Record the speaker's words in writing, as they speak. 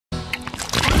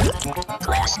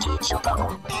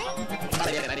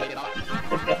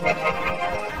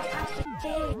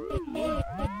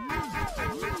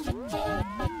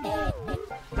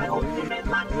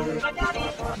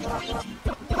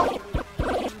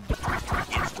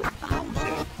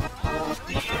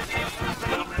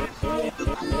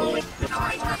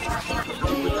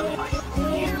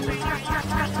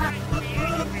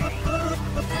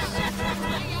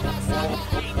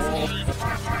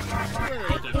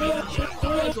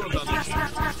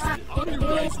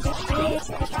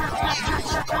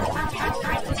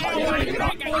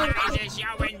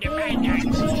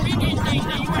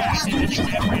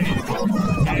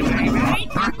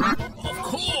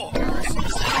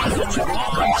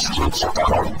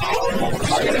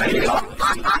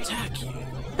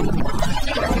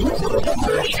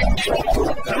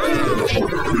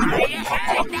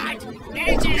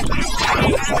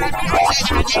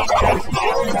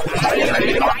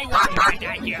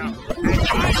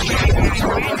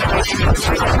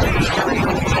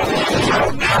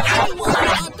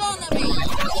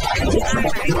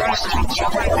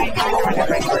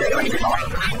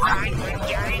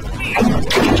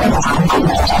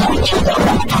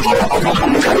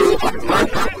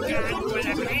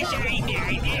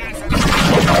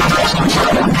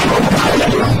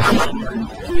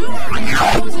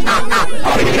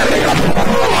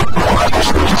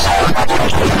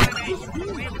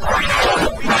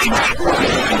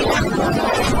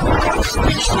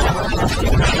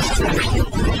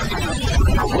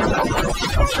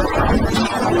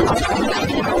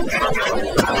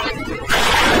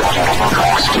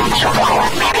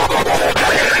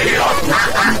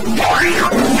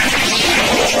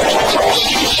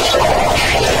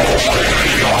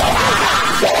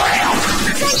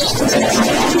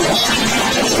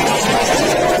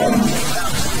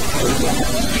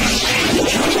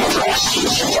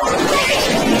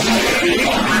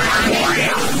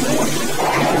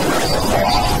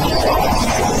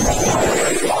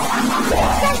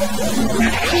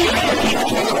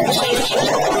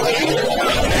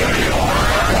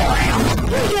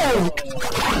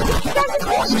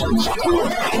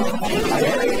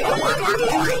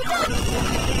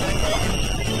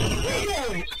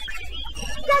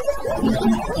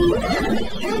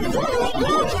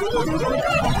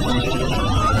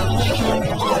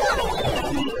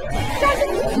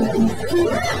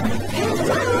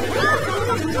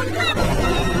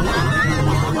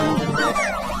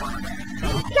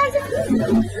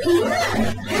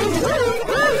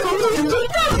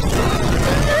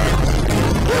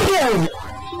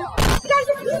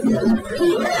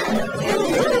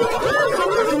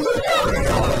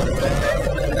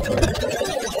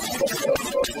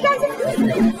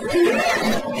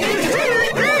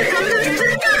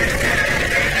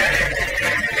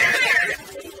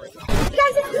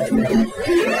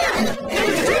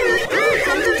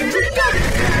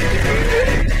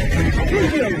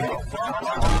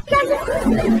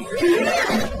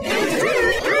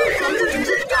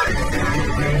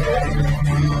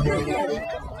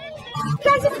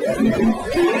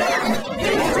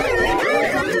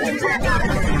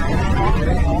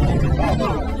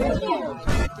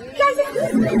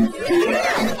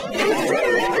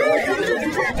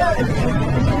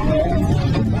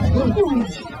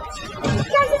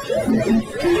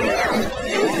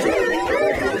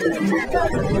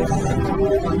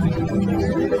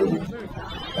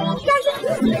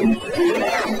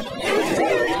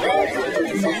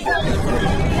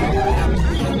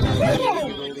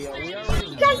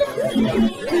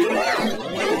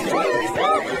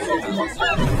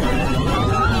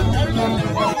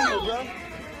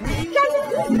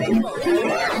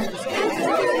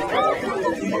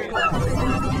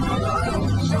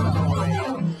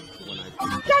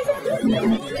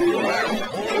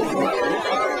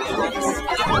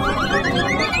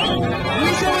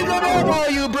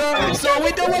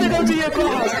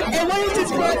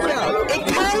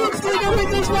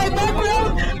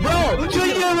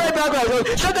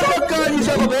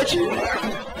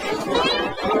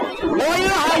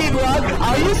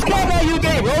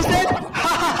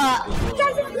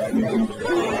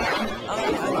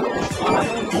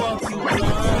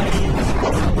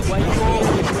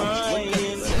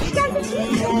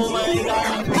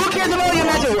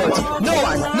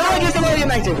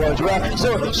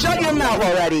So shut your mouth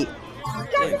already.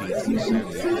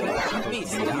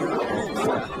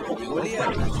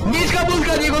 Miska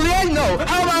Muska Nigolia? No.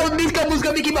 How about Miska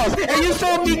Muska Mickey Mouse? And you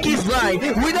saw Mickey's line.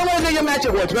 We don't want to know your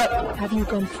magic words, bro. Have you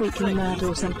gone freaking mad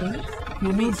or something?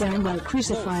 You know damn well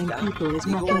crucifying people is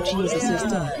mocking Jesus'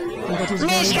 death. And that is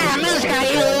Mishka,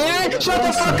 you shut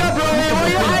the fuck up, bro. Why are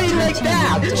you hiding like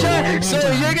that? So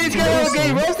you're gonna get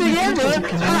roasted again,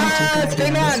 bro? Haha, stay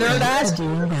on, no, that's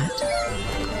doing that.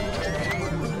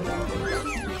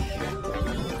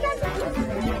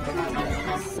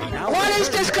 What is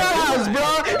this clubhouse,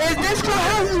 bro? Is this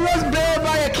clubhouse was built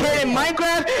by a kid in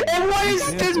Minecraft? And what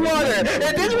is this water?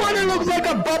 If this water looks like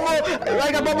a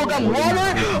bubble gum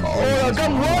water, or a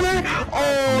gum water,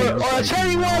 or a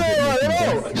cherry water, or I don't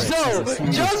know. So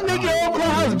just make your own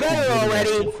clubhouse better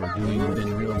already. For doing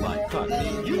within real life.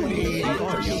 You need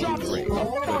arguably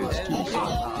great, but it's too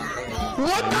slow.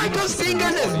 What kind of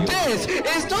singers is this?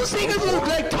 Is those singers look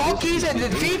like talkies and the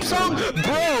theme song?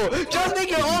 Bro, just make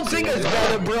your own singers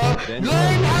better, bro.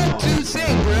 Learn how to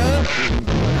sing, bro.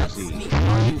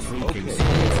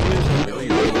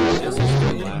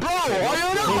 Bro, are you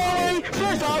in a hurry?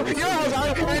 First off, you're in a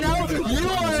hurry, and now you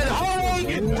are in a hurry.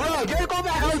 Bro, just go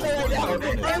back out there now.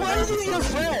 And why is this your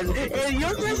friend? If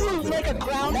your friend looks like a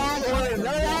clown ass or a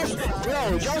nut ass,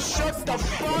 bro, just shut the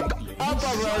fuck up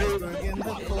already.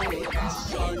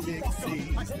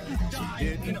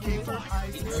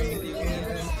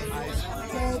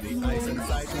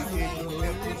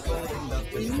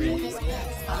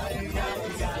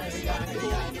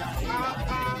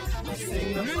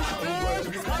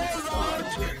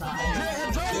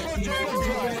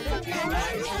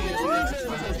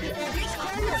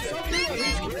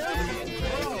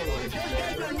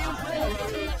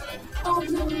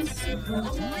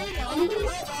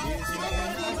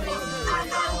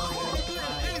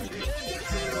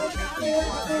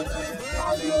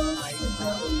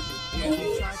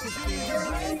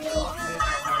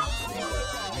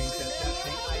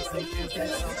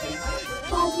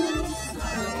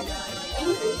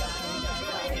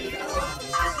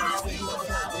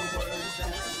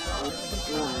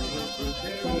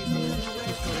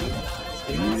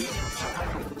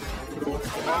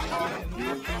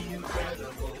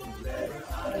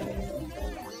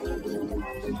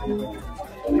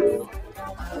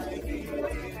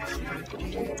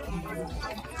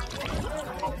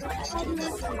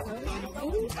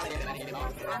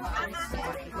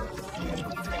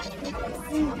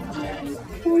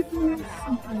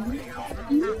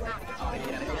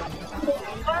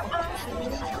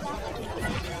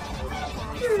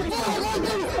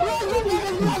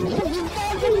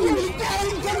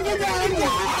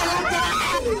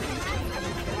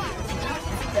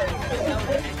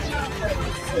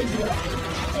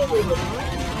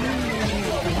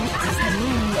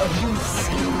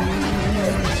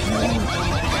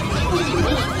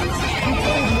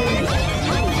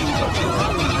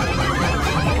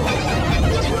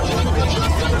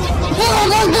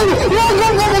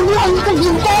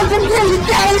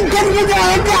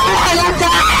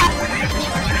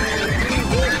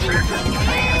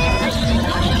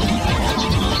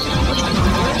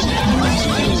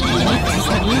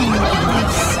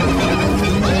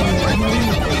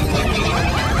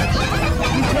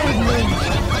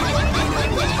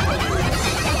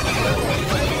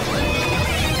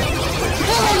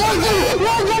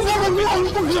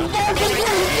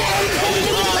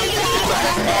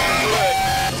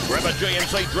 Grab a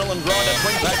GNC drill and grinder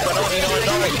twin pack for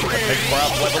 $99. Big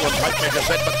craft level and tape measure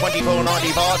set for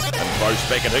 $24.95. And Pro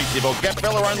Spec adhesive or gap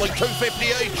filler only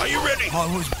 $2.50 each. Are you ready? I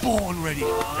was born ready.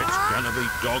 It's gonna be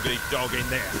dog eat dog in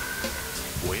there.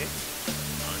 Where?